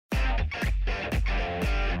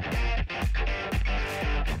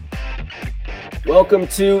Welcome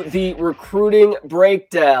to the Recruiting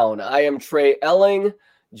Breakdown. I am Trey Elling,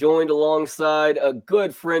 joined alongside a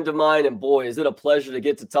good friend of mine. And boy, is it a pleasure to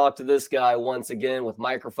get to talk to this guy once again with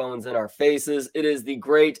microphones in our faces. It is the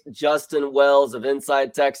great Justin Wells of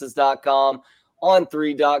InsideTexas.com,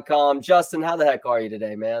 on3.com. Justin, how the heck are you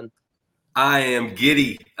today, man? I am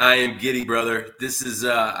giddy. Brother. This is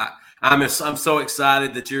I'm so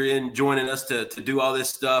excited that you're joining us to do all this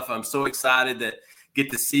stuff. I'm so excited that get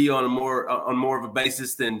to see you on more of a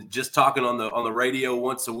basis than just talking on the radio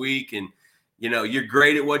once a week. And you're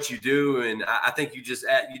great at what you do, and I think you just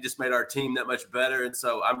made our team that much better. And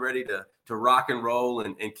so I'm ready to rock and roll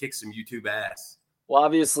and kick some YouTube ass. Well,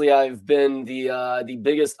 obviously, I've been the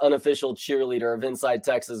biggest unofficial cheerleader of Inside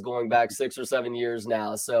Texas going back 6 or 7 years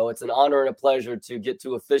now. So it's an honor and a pleasure to get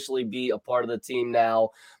to officially be a part of the team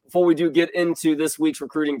now. Before we do get into this week's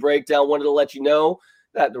recruiting breakdown, wanted to let you know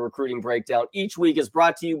that the recruiting breakdown each week is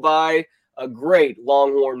brought to you by a great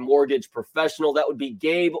Longhorn mortgage professional. That would be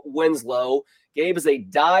Gabe Winslow. Gabe is a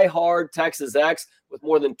die-hard Texas ex with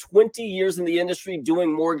more than 20 years in the industry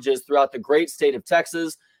doing mortgages throughout the great state of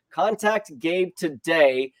Texas. Contact Gabe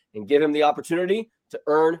today and give him the opportunity to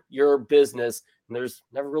earn your business. And there's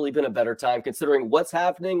never really been a better time considering what's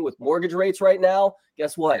happening with mortgage rates right now.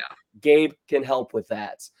 Guess what? Yeah. Gabe can help with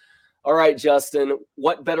that. All right, Justin,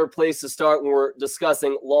 what better place to start when we're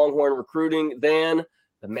discussing Longhorn recruiting than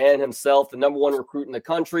the man himself, the number one recruit in the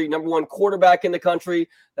country, number one quarterback in the country?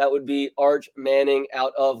 That would be Arch Manning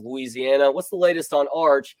out of Louisiana. What's the latest on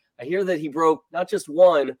Arch? I hear that he broke not just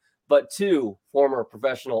one, but two former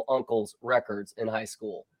professional uncles' records in high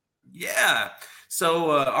school. Yeah.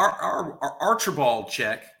 So our Archibald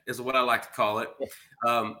check is what I like to call it.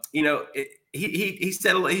 He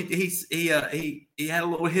said he had a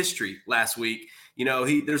little history last week.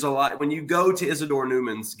 There's a lot when you go to Isidore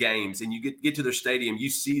Newman's games and you get to their stadium, you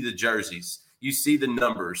see the jerseys, you see the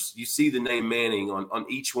numbers, you see the name Manning on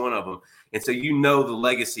each one of them, and so the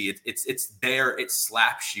legacy. It's there. It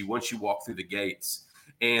slaps you once you walk through the gates.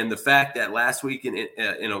 And the fact that last week in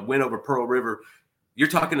a win over Pearl River, you're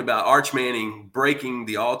talking about Arch Manning breaking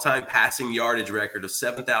the all-time passing yardage record of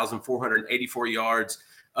 7,484 yards.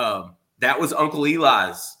 That was Uncle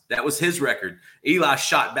Eli's. That was his record. Eli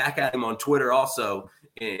shot back at him on Twitter also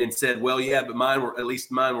and said, well, yeah, but mine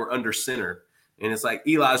were under center. And it's like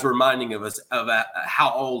Eli's reminding of us of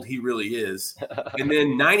how old he really is. And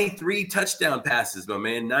then 93 touchdown passes, my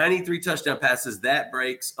man, 93 touchdown passes. That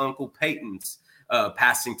breaks Uncle Peyton's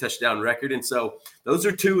passing touchdown record. And so those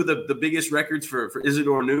are two of the biggest records for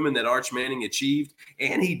Isidore Newman that Arch Manning achieved.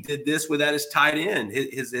 And he did this without his tight end,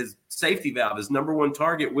 his safety valve, his number one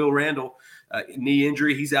target, Will Randall, knee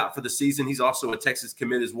injury. He's out for the season. He's also a Texas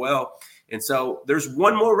commit as well. And so there's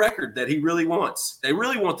one more record that he really wants. They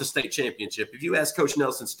really want the state championship. If you ask Coach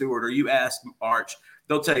Nelson Stewart or you ask Arch,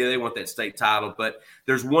 they'll tell you they want that state title. But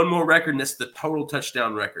there's one more record, and that's the total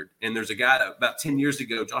touchdown record. And there's a guy that about 10 years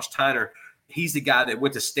ago, Josh Tyner, he's the guy that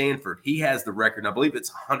went to Stanford. He has the record. I believe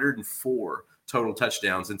it's 104 total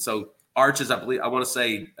touchdowns. And so Arch is, I want to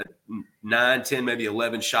say 9, 10, maybe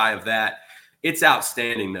 11 shy of that. It's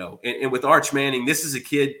outstanding, though. And with Arch Manning, this is a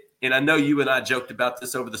kid, and I know you and I joked about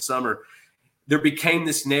this over the summer. There became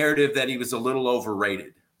this narrative that he was a little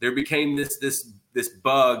overrated. There became this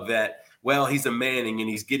bug that, well, he's a Manning and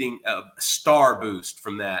he's getting a star boost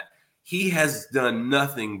from that. He has done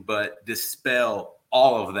nothing but dispel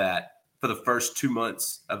all of that. For the first 2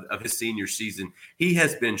 months of his senior season, he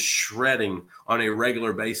has been shredding on a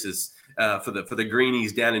regular basis for the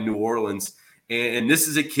Greenies down in New Orleans. And this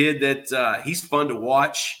is a kid that he's fun to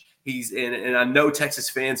watch. And I know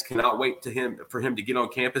Texas fans cannot wait for him to get on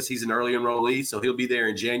campus. He's an early enrollee, so he'll be there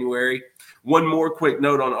in January. One more quick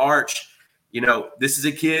note on Arch. This is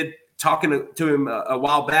a kid talking to him a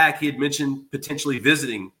while back. He had mentioned potentially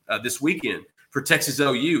visiting this weekend for Texas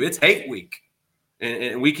OU. It's hate week.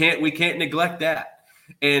 And we can't neglect that.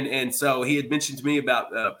 And so he had mentioned to me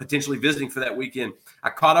about potentially visiting for that weekend.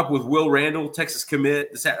 I caught up with Will Randall, Texas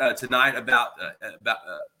commit, tonight about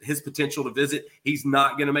his potential to visit. He's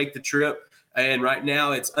not going to make the trip. And right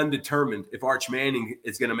now it's undetermined if Arch Manning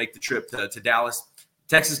is going to make the trip to Dallas.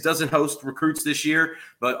 Texas doesn't host recruits this year,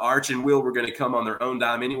 but Arch and Will were going to come on their own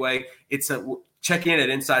dime anyway. Check in at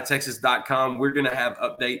InsideTexas.com. We're going to have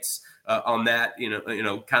updates on that,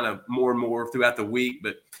 kind of more and more throughout the week.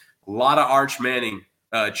 But a lot of Arch Manning,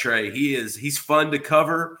 Trey. He's fun to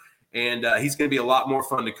cover, and he's going to be a lot more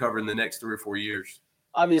fun to cover in the next 3 or 4 years.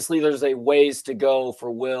 Obviously, there's a ways to go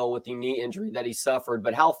for Will with the knee injury that he suffered,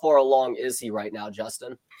 but how far along is he right now,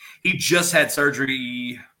 Justin? He just had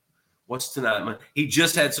surgery. What's tonight? He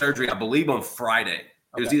just had surgery, I believe, on Friday.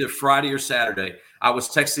 It was either Friday or Saturday. I was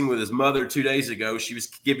texting with his mother 2 days ago. She was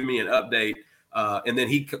giving me an update, and then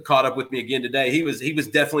he caught up with me again today. He was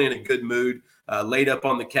definitely in a good mood, laid up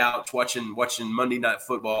on the couch watching Monday Night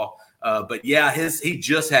Football. But yeah, he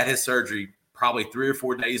just had his surgery probably 3 or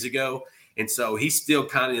 4 days ago, and so he's still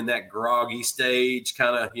kind of in that groggy stage,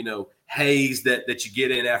 kind of haze that you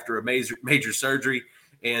get in after a major surgery.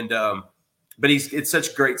 And but he's in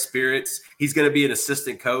such great spirits. He's going to be an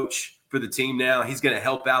assistant coach for the team now. He's going to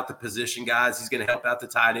help out the position guys. He's going to help out the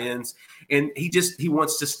tight ends. And he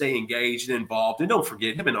wants to stay engaged and involved. And don't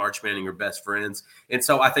forget, him and Arch Manning are best friends. And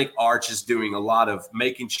so I think Arch is doing a lot of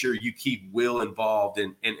making sure you keep Will involved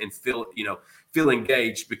and feel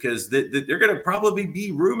engaged, because they're going to probably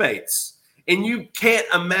be roommates. And you can't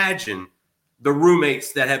imagine the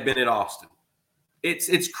roommates that have been at Austin.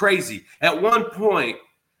 It's crazy. At one point,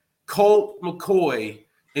 Colt McCoy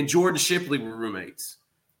and Jordan Shipley were roommates.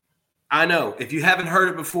 I know. If you haven't heard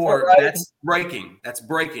it before, right. That's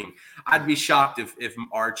breaking. I'd be shocked if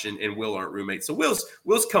Arch and Will aren't roommates. So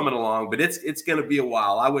Will's coming along, but it's going to be a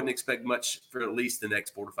while. I wouldn't expect much for at least the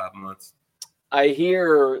next 4 to 5 months. I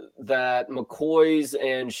hear that McCoy's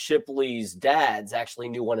and Shipley's dads actually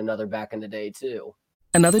knew one another back in the day, too.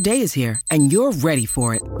 Another day is here, and you're ready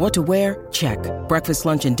for it. What to wear? Check. Breakfast,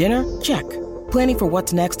 lunch, and dinner? Check. Planning for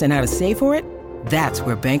what's next and how to save for it? That's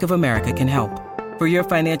where Bank of America can help. For your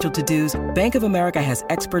financial to-dos, Bank of America has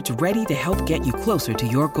experts ready to help get you closer to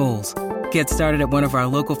your goals. Get started at one of our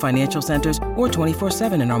local financial centers or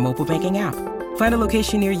 24/7 in our mobile banking app. Find a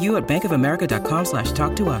location near you at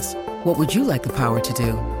bankofamerica.com/talktous. What would you like the power to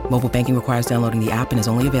do? Mobile banking requires downloading the app and is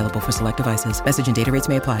only available for select devices. Message and data rates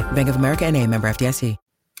may apply. Bank of America NA, member FDIC.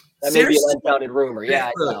 That may be an unfounded rumor. Yeah,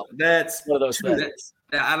 I know. That's one of those things.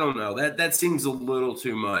 I don't know. That seems a little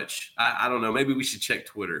too much. I don't know. Maybe we should check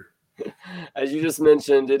Twitter. As you just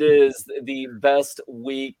mentioned, it is the best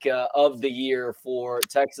week of the year for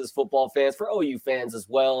Texas football fans, for OU fans as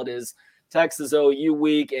well. It is Texas OU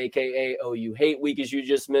week, a.k.a. OU hate week, as you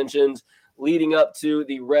just mentioned, leading up to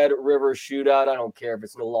the Red River Shootout. I don't care if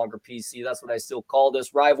it's no longer PC. That's what I still call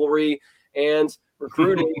this rivalry. And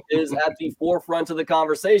recruiting is at the forefront of the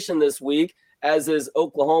conversation this week, as is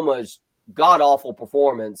Oklahoma's god-awful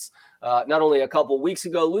performance. Not only a couple weeks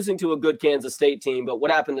ago, losing to a good Kansas State team, but what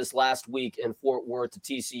happened this last week in Fort Worth to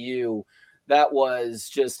TCU, that was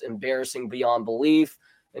just embarrassing beyond belief.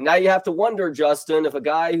 And now you have to wonder, Justin, if a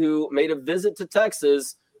guy who made a visit to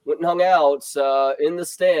Texas went and hung out in the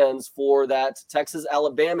stands for that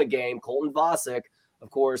Texas-Alabama game, Colton Vasek, of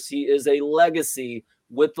course, he is a legacy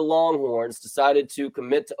with the Longhorns, decided to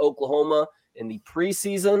commit to Oklahoma in the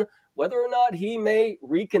preseason. Whether or not he may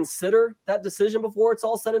reconsider that decision before it's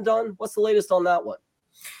all said and done, what's the latest on that one?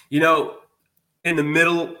 In the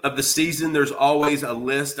middle of the season, there's always a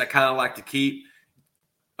list I kind of like to keep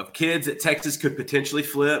of kids that Texas could potentially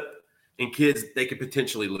flip and kids they could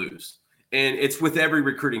potentially lose. And it's with every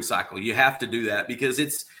recruiting cycle. You have to do that because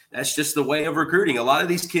that's just the way of recruiting. A lot of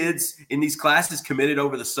these kids in these classes committed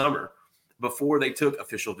over the summer before they took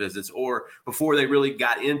official visits or before they really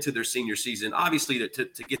got into their senior season, obviously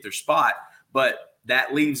to get their spot. But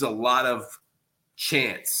that leaves a lot of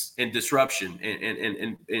chance and disruption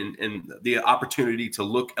and the opportunity to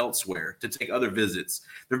look elsewhere, to take other visits.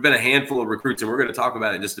 There have been a handful of recruits, and we're going to talk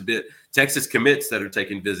about it in just a bit, Texas commits that are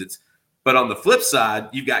taking visits. But on the flip side,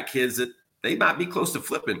 you've got kids that they might be close to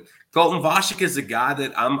flipping. Colton Vasek is a guy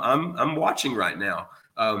that I'm watching right now.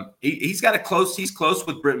 He's close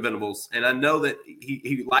with Brent Venables, and I know that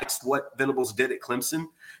he likes what Venables did at Clemson.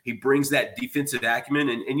 He brings that defensive acumen,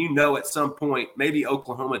 and at some point maybe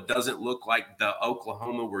Oklahoma doesn't look like the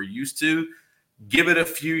Oklahoma we're used to. Give it a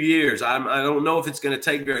few years. I don't know if it's going to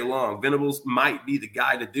take very long. Venables might be the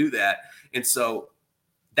guy to do that, and so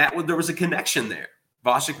there was a connection there.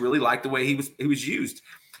 Vasek really liked the way he was used.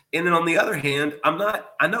 And then on the other hand,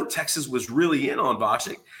 I know Texas was really in on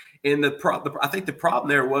Vasek. And I think the problem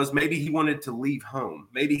there was maybe he wanted to leave home.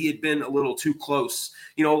 Maybe he had been a little too close.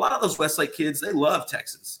 A lot of those Westlake kids, they love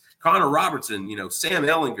Texas. Connor Robertson, Sam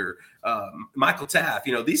Ellinger, Michael Taft,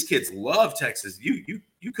 these kids love Texas.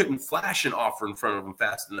 You couldn't flash an offer in front of them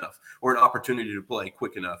fast enough or an opportunity to play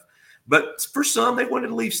quick enough. But for some, they wanted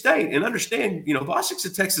to leave state and understand, Vasek's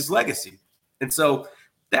a Texas legacy. And so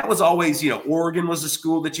that was always, Oregon was a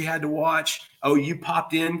school that you had to watch. Oh, you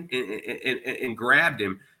popped in and grabbed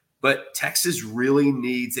him. But Texas really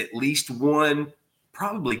needs at least one,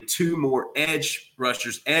 probably two more edge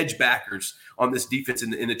rushers, edge backers on this defense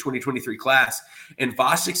in the 2023 class. And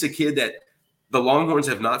Vasek's a kid that the Longhorns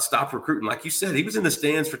have not stopped recruiting. Like you said, he was in the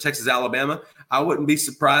stands for Texas, Alabama. I wouldn't be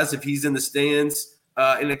surprised if he's in the stands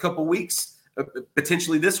in a couple weeks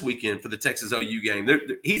potentially this weekend for the Texas OU game.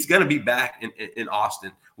 He's going to be back in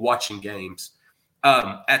Austin watching games.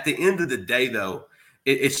 At the end of the day, though,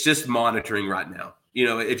 it's just monitoring right now.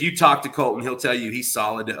 If you talk to Colton, he'll tell you he's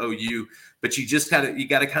solid to OU, but you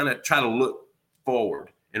got to kind of try to look forward.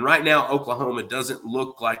 And right now, Oklahoma doesn't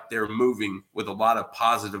look like they're moving with a lot of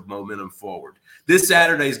positive momentum forward. This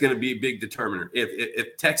Saturday is going to be a big determiner.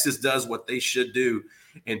 If Texas does what they should do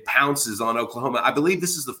and pounces on Oklahoma, I believe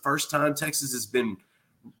this is the first time Texas has been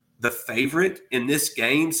the favorite in this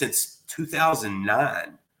game since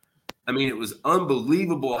 2009. I mean, it was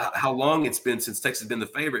unbelievable how long it's been since Texas has been the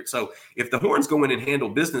favorite. So if the Horns go in and handle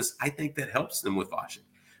business, I think that helps them with Washington.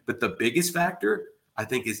 But the biggest factor, I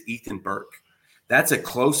think, is Ethan Burke. That's a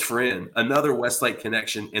close friend, another Westlake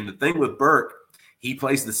connection. And the thing with Burke, he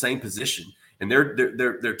plays the same position. And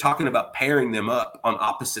they're talking about pairing them up on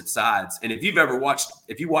opposite sides. And if you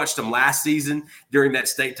watched them last season during that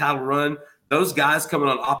state title run, those guys coming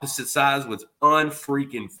on opposite sides was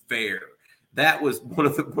unfreaking fair. That was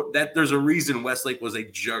there's a reason Westlake was a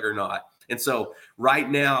juggernaut. And so right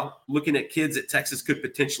now, looking at kids that Texas could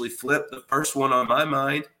potentially flip, the first one on my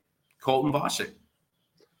mind, Colton Voshik.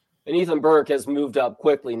 And Ethan Burke has moved up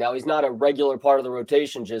quickly. Now, he's not a regular part of the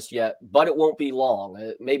rotation just yet, but it won't be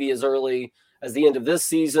long. Maybe as early as the end of this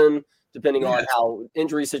season, depending on how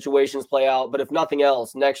injury situations play out. But if nothing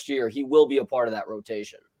else, next year, he will be a part of that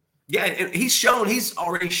rotation. Yeah, and he's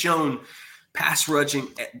already shown pass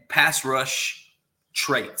rush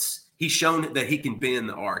traits. He's shown that he can bend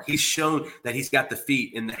the arc. He's shown that he's got the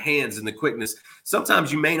feet and the hands and the quickness.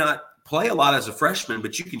 Sometimes you may not play a lot as a freshman,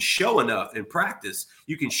 but you can show enough in practice.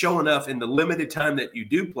 You can show enough in the limited time that you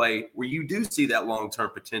do play where you do see that long-term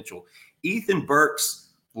potential. Ethan Burke's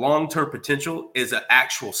long-term potential is an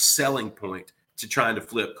actual selling point to trying to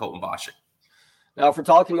flip Colton Voshik. Now, if we're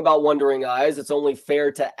talking about wondering eyes, it's only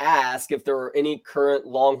fair to ask if there are any current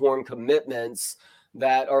Longhorn commitments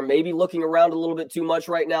that are maybe looking around a little bit too much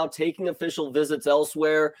right now, taking official visits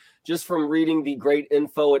elsewhere, just from reading the great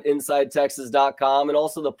info at InsideTexas.com and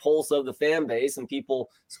also the pulse of the fan base and people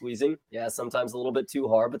squeezing. Yeah, sometimes a little bit too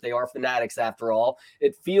hard, but they are fanatics after all.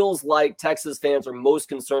 It feels like Texas fans are most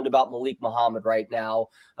concerned about Malik Muhammad right now.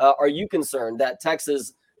 Are you concerned that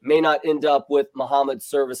Texas may not end up with Muhammad's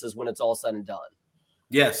services when it's all said and done?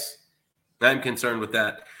 Yes, I'm concerned with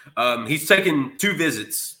that. He's taking 2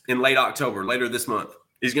 visits in late October, later this month.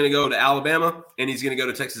 He's going to go to Alabama, and he's going to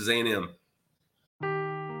go to Texas A&M.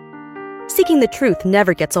 Seeking the truth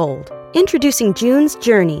never gets old. Introducing June's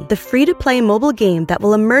Journey, the free-to-play mobile game that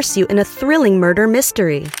will immerse you in a thrilling murder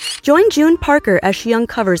mystery. Join June Parker as she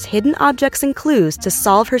uncovers hidden objects and clues to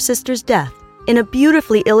solve her sister's death in a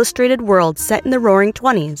beautifully illustrated world set in the Roaring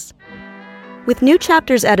 '20s. With new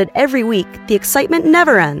chapters added every week, the excitement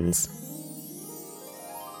never ends.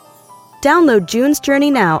 Download June's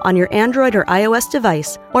Journey now on your Android or iOS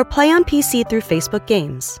device or play on PC through Facebook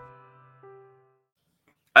Games.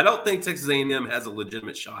 I don't think Texas A&M has a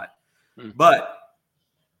legitimate shot, but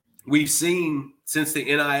we've seen since the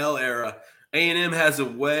NIL era, A&M has a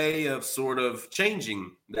way of sort of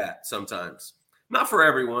changing that sometimes. Not for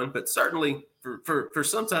everyone, but certainly for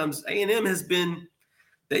sometimes A&M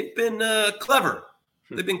they've been clever.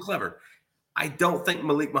 They've been clever. I don't think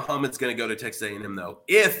Malik Muhammad's going to go to Texas A&M, though.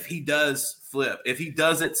 If he does flip, if he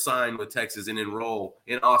doesn't sign with Texas and enroll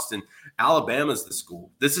in Austin, Alabama's the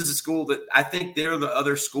school. This is a school that I think they're the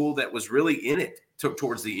other school that was really in it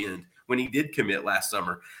towards the end when he did commit last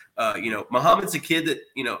summer. Muhammad's a kid that,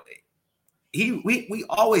 we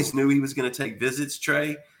always knew he was going to take visits,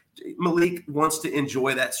 Trey. Malik wants to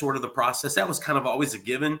enjoy that sort of the process. That was kind of always a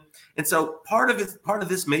given. And so part of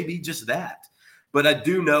this may be just that. But I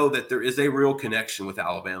do know that there is a real connection with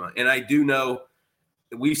Alabama. And I do know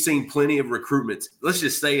we've seen plenty of recruitments, let's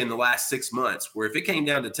just say in the last 6 months, where if it came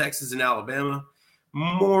down to Texas and Alabama,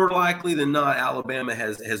 more likely than not, Alabama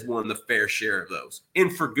has won the fair share of those.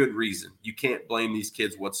 And for good reason. You can't blame these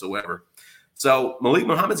kids whatsoever. So Malik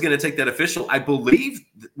Muhammad's going to take that official. I believe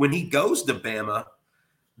when he goes to Bama,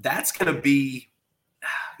 that's going to be,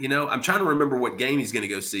 I'm trying to remember what game he's going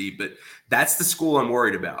to go see, but that's the school I'm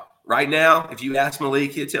worried about. Right now, if you ask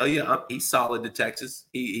Malik, he'll tell you he's solid to Texas.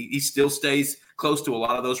 He still stays close to a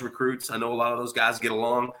lot of those recruits. I know a lot of those guys get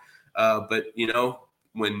along. But,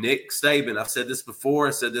 when Nick Saban, I've said this before.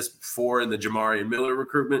 I said this before in the Jamarian Miller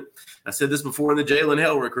recruitment. I said this before in the Jalen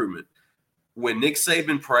Hill recruitment. When Nick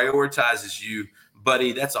Saban prioritizes you,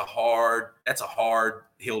 buddy, that's a hard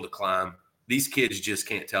hill to climb. These kids just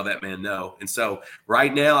can't tell that man no. And so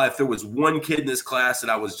right now, if there was one kid in this class that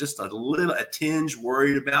I was just a tinge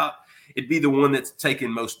worried about, it'd be the one that's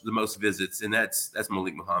taken the most visits, and that's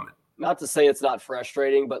Malik Muhammad. not to say it's not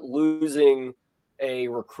frustrating, but losing a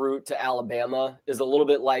recruit to Alabama is a little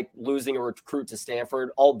bit like losing a recruit to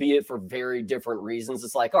Stanford, albeit for very different reasons.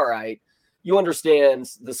 It's like, all right, you understand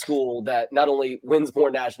the school that not only wins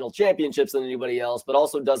more national championships than anybody else, but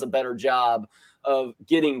also does a better job of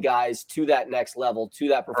getting guys to that next level, to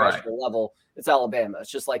that professional level. It's Alabama.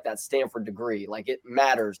 It's just like that Stanford degree. Like, it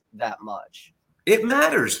matters that much. It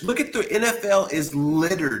matters. Look at the NFL is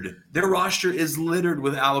littered. Their roster is littered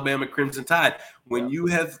with Alabama Crimson Tide. When you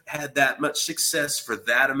have had that much success for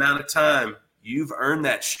that amount of time, you've earned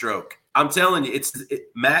that stroke. I'm telling you,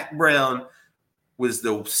 Mac Brown was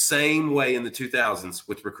the same way in the 2000s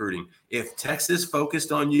with recruiting. If Texas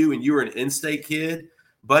focused on you and you were an in-state kid,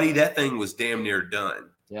 buddy, that thing was damn near done.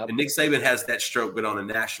 Yep. And Nick Saban has that stroke, but on a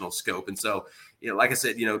national scope. And so, like I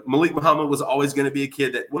said, Malik Muhammad was always going to be a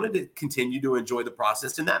kid that wanted to continue to enjoy the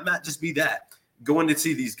process. And that might just be that, going to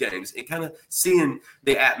see these games and kind of seeing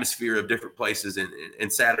the atmosphere of different places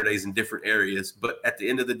and Saturdays in different areas. But at the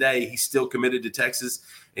end of the day, he's still committed to Texas,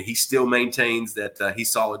 and he still maintains that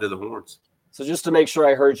he's solid to the Horns. So just to make sure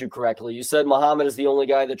I heard you correctly, you said Muhammad is the only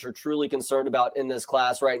guy that you're truly concerned about in this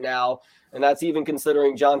class right now. And that's even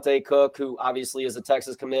considering Jonte Cook, who obviously is a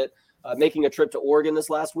Texas commit, making a trip to Oregon this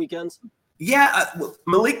last weekend. Yeah,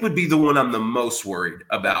 Malik would be the one I'm the most worried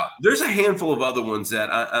about. There's a handful of other ones that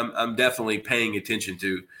I'm definitely paying attention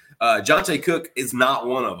to. Jonte Cook is not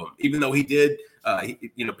one of them, even though he did.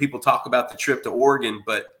 People talk about the trip to Oregon,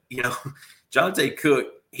 but Jonte Cook,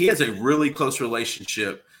 he has a really close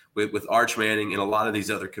relationship with Arch Manning and a lot of these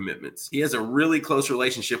other commitments. He has a really close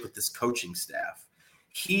relationship with this coaching staff.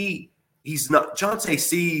 Jonte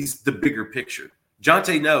sees the bigger picture.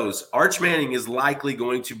 Jonte knows Arch Manning is likely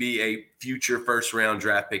going to be a future first-round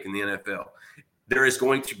draft pick in the NFL. There is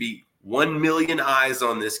going to be 1 million eyes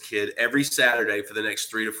on this kid every Saturday for the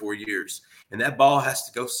next 3 to 4 years. And that ball has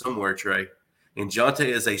to go somewhere, Trey. And Jonte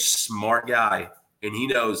is a smart guy, and he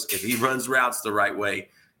knows if he runs routes the right way,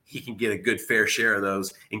 he can get a good fair share of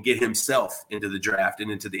those and get himself into the draft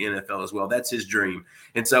and into the NFL as well. That's his dream.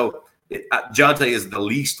 And so Jonte is the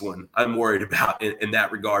least one I'm worried about in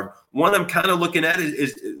that regard. One I'm kind of looking at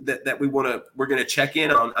is that we're going to check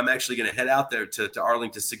in on. I'm actually going to head out there to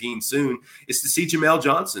Arlington Seguin soon. Is to see Jamel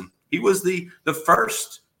Johnson. He was the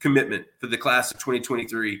first commitment for the class of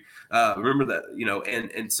 2023. Remember that,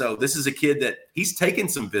 and so this is a kid that he's taken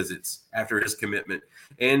some visits after his commitment.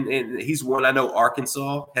 And he's one I know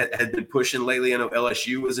Arkansas had been pushing lately. I know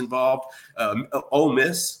LSU was involved. Ole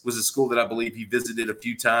Miss was a school that I believe he visited a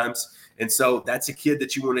few times. And so that's a kid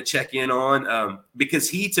that you want to check in on because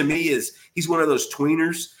he's one of those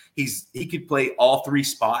tweeners. He could play all three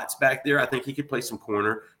spots back there. I think he could play some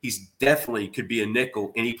corner. He's definitely could be a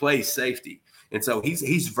nickel, and he plays safety. And so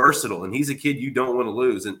he's versatile, and he's a kid you don't want to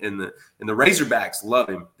lose. And the Razorbacks love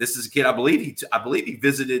him. This is a kid I believe he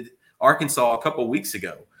visited Arkansas a couple of weeks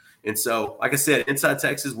ago. And so, like I said, Inside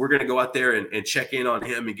Texas, we're going to go out there and check in on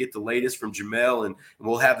him and get the latest from Jamel, and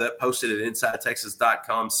we'll have that posted at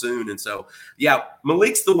InsideTexas.com soon. And so, yeah,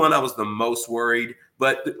 Malik's the one I was the most worried.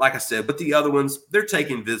 But like I said, the other ones, they're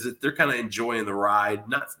taking visits. They're kind of enjoying the ride.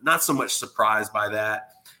 Not so much surprised by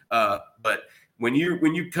that. But when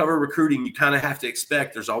you cover recruiting, you kind of have to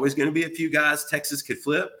expect there's always going to be a few guys Texas could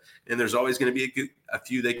flip, and there's always going to be a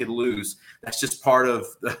few they could lose. That's just part of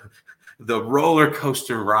the roller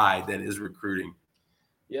coaster ride that is recruiting.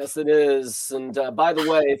 Yes, it is. And by the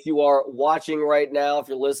way, if you are watching right now, if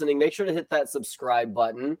you're listening, make sure to hit that subscribe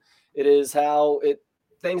button. It is how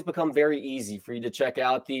things become very easy for you to check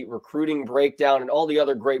out the recruiting breakdown and all the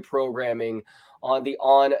other great programming on the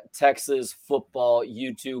On Texas Football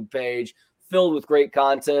YouTube page, filled with great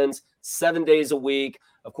content 7 days a week.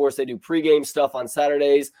 Of course, they do pregame stuff on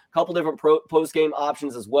Saturdays, a couple different postgame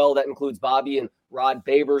options as well. That includes Bobby and Rod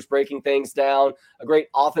Babers breaking things down, a great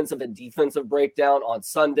offensive and defensive breakdown on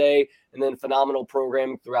Sunday, and then phenomenal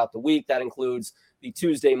programming throughout the week. That includes the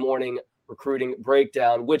Tuesday morning recruiting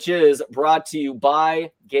breakdown, which is brought to you by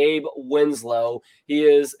Gabe Winslow. He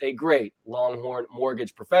is a great Longhorn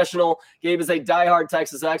mortgage professional. Gabe is a diehard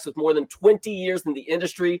Texas Ex with more than 20 years in the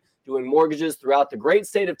industry doing mortgages throughout the great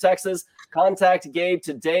state of Texas. Contact Gabe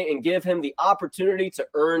today and give him the opportunity to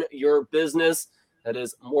earn your business. That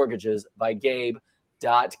is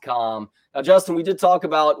mortgagesbygabe.com. Now, Justin, we did talk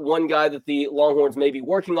about one guy that the Longhorns may be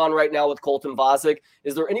working on right now with Colton Vosick.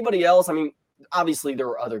 Is there anybody else? I mean, obviously there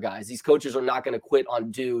are other guys. These coaches are not going to quit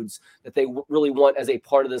on dudes that they really want as a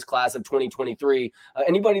part of this class of 2023.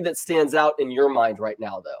 Anybody that stands out in your mind right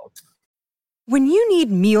now, though? When you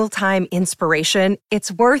need mealtime inspiration, it's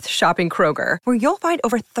worth shopping Kroger, where you'll find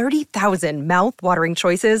over 30,000 mouth-watering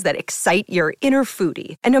choices that excite your inner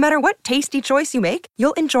foodie. And no matter what tasty choice you make,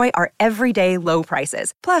 you'll enjoy our everyday low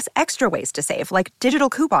prices, plus extra ways to save, like digital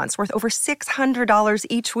coupons worth over $600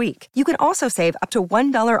 each week. You can also save up to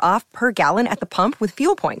 $1 off per gallon at the pump with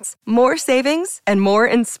fuel points. More savings and more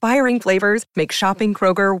inspiring flavors make shopping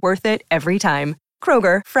Kroger worth it every time.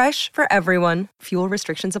 Kroger, fresh for everyone. Fuel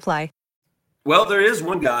restrictions apply. Well, there is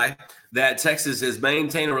one guy that Texas has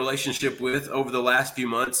maintained a relationship with over the last few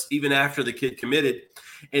months, even after the kid committed.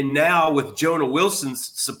 And now with Jonah Wilson's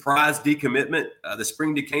surprise decommitment, the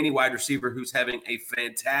Spring Decaney wide receiver who's having a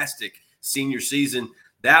fantastic senior season,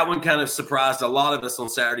 that one kind of surprised a lot of us on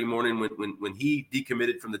Saturday morning when he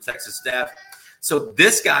decommitted from the Texas staff. So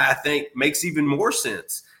this guy, I think, makes even more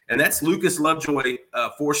sense. And that's Lucas Lovejoy,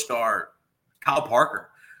 four-star Kyle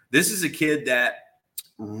Parker. This is a kid that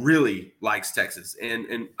really likes Texas.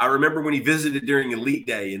 And I remember when he visited during Elite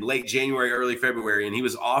Day in late January, early February, and he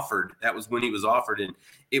was offered. That was when he was offered, and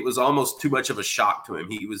it was almost too much of a shock to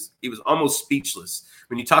him. He was almost speechless.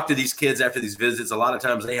 When you talk to these kids after these visits, a lot of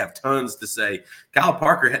times they have tons to say. Kyle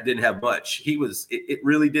Parker didn't have much. It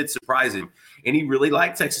really did surprise him, and he really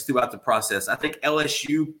liked Texas throughout the process. I think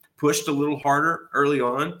LSU pushed a little harder early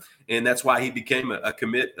on, and that's why he became a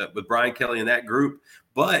commit with Brian Kelly and that group.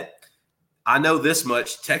 But I know this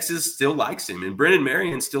much, Texas still likes him, and Brennan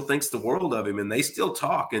Marion still thinks the world of him, and they still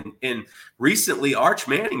talk. And recently, Arch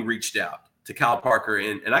Manning reached out to Kyle Parker,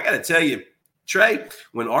 and I got to tell you, Trey,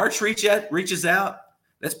 when Arch reaches out,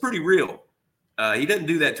 that's pretty real. He doesn't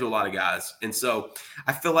do that to a lot of guys. And so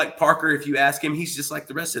I feel like Parker, if you ask him, he's just like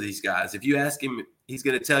the rest of these guys. If you ask him, he's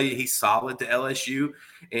going to tell you he's solid to LSU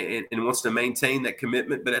and wants to maintain that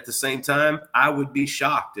commitment. But at the same time, I would be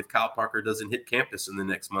shocked if Kyle Parker doesn't hit campus in the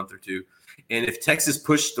next month or two. And if Texas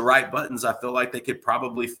pushed the right buttons, I feel like they could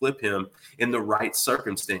probably flip him in the right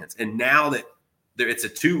circumstance. And now that it's a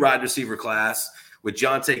 2 wide receiver class with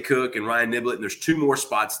Jonte Cook and Ryan Niblett, and there's 2 more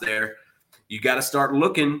spots there, you got to start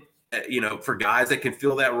looking for guys that can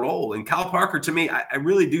fill that role. And Kyle Parker, to me, I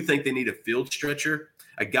really do think they need a field stretcher,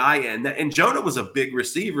 a guy. And Jonah was a big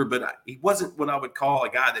receiver, but he wasn't what I would call a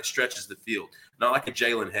guy that stretches the field, not like a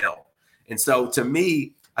Jalen Hell. And so to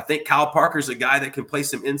me, I think Kyle Parker's a guy that can play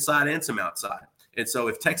some inside and some outside. And so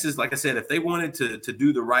if Texas, like I said, if they wanted to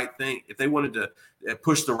do the right thing, if they wanted to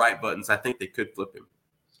push the right buttons, I think they could flip him.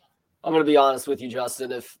 I'm going to be honest with you,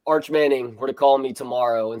 Justin. If Arch Manning were to call me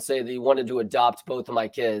tomorrow and say that he wanted to adopt both of my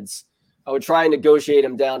kids, I would try and negotiate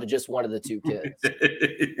him down to just one of the 2 kids.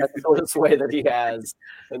 That's the sort of way that he has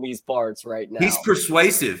in these parts right now. He's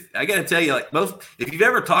persuasive. I got to tell you, if you've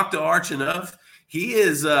ever talked to Arch enough,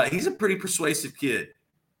 he's a pretty persuasive kid.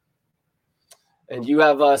 And you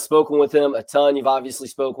have spoken with him a ton. You've obviously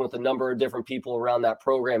spoken with a number of different people around that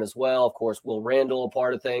program as well. Of course, Will Randall, a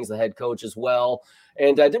part of things, the head coach as well.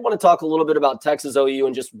 And I did want to talk a little bit about Texas OU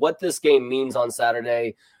and just what this game means on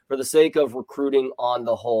Saturday for the sake of recruiting on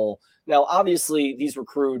the whole. Now, obviously, these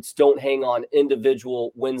recruits don't hang on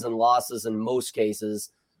individual wins and losses in most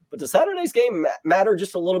cases. But does Saturday's game matter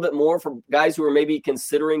just a little bit more for guys who are maybe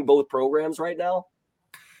considering both programs right now?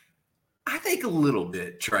 I think a little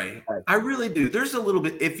bit, Trey. I really do. There's a little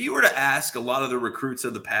bit. If you were to ask a lot of the recruits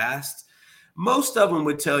of the past, most of them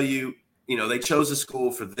would tell you, they chose a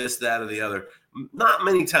school for this, that, or the other. Not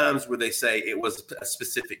many times would they say it was a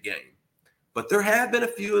specific game. But there have been a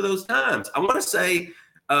few of those times. I want to say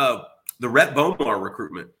the Rhett Bomar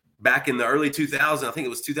recruitment back in the early 2000s. I think it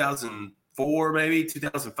was 2004, maybe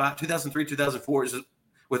 2005, 2003, 2004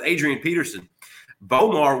 with Adrian Peterson.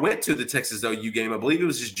 Bomar went to the Texas OU game. I believe it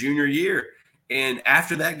was his junior year. And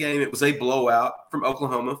after that game, it was a blowout from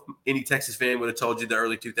Oklahoma. Any Texas fan would have told you the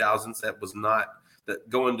early 2000s that was not that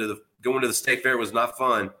going to the State Fair was not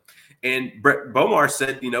fun. And Brett Bomar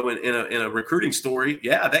said, in a recruiting story,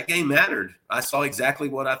 yeah, that game mattered. I saw exactly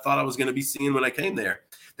what I thought I was going to be seeing when I came there.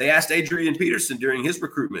 They asked Adrian Peterson during his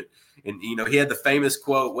recruitment, and he had the famous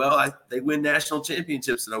quote, "Well, they win national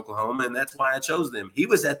championships in Oklahoma, and that's why I chose them." He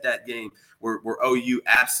was at that game where OU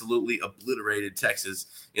absolutely obliterated Texas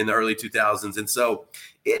in the early 2000s, and so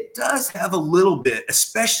it does have a little bit,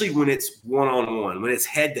 especially when it's one-on-one, when it's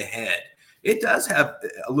head-to-head. It does have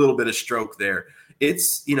a little bit of stroke there.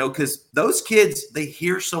 It's, because those kids, they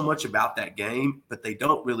hear so much about that game, but they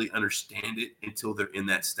don't really understand it until they're in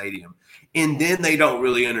that stadium. And then they don't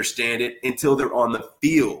really understand it until they're on the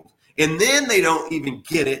field. And then they don't even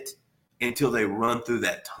get it until they run through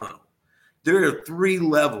that tunnel. there are 3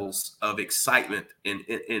 levels of excitement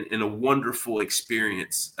in a wonderful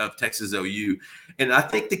experience of Texas OU. And I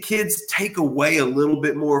think the kids take away a little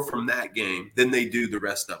bit more from that game than they do the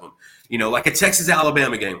rest of them. Like a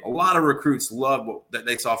Texas-Alabama game, a lot of recruits loved what that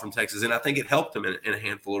they saw from Texas, and I think it helped them in a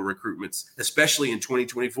handful of recruitments, especially in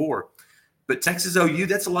 2024. But Texas OU,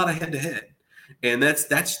 that's a lot of head-to-head. And that's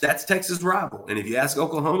Texas' rival. And if you ask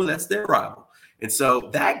Oklahoma, that's their rival. And so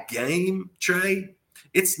that game, Trey,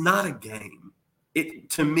 it's not a game.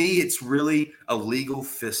 To me, it's really a legal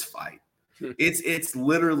fist fight. It's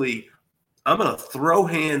literally, I'm going to throw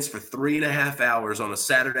hands for 3.5 hours on a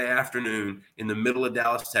Saturday afternoon in the middle of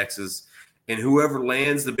Dallas, Texas, and whoever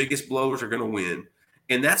lands the biggest blows are going to win.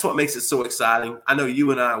 And that's what makes it so exciting. I know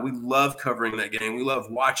you and I, we love covering that game. We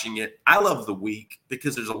love watching it. I love the week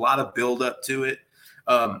because there's a lot of build-up to it.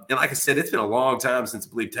 And like I said, it's been a long time since I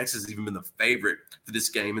believe Texas has even been the favorite for this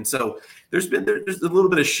game. And so there's a little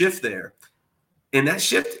bit of shift there. And that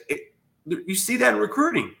shift, you see that in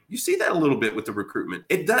recruiting. You see that a little bit with the recruitment.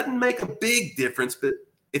 It doesn't make a big difference, but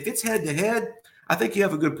if it's head-to-head, I think you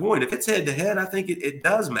have a good point. If it's head-to-head, I think it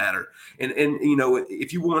does matter. And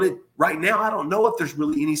if you want it right now, I don't know if there's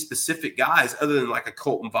really any specific guys other than like a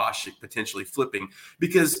Colton Voshik potentially flipping,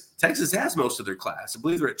 because Texas has most of their class. I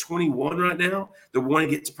believe they're at 21 right now. They want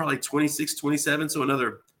to get to probably 26, 27, so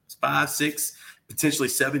another 5, 6, potentially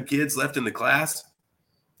 7 kids left in the class.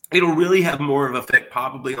 It'll really have more of an effect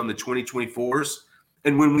probably on the 2024s.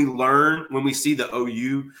 And when we see the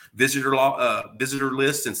OU visitor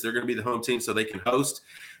list, since they're going to be the home team so they can host,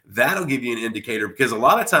 that'll give you an indicator, because a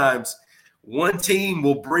lot of times one team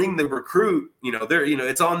will bring the recruit,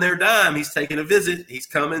 it's on their dime. He's taking a visit. He's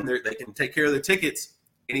coming. They can take care of the tickets.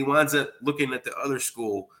 And he winds up looking at the other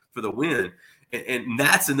school for the win. And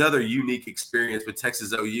that's another unique experience with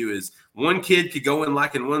Texas OU, is one kid could go in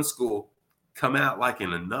like in one school, come out like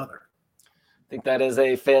in another. I think that is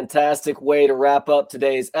a fantastic way to wrap up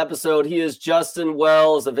today's episode. He is Justin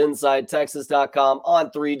Wells of InsideTexas.com,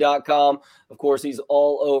 On3.com. Of course, he's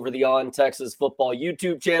all over the On Texas Football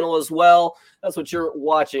YouTube channel as well. That's what you're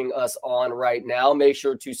watching us on right now. Make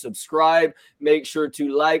sure to subscribe. Make sure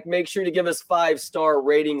to like. Make sure to give us 5-star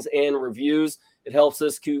ratings and reviews. It helps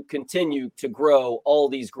us to continue to grow all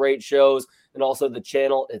these great shows and also the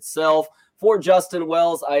channel itself. For Justin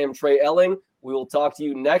Wells, I am Trey Elling. We will talk to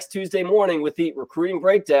you next Tuesday morning with the recruiting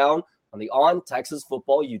breakdown on the On Texas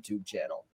Football YouTube channel.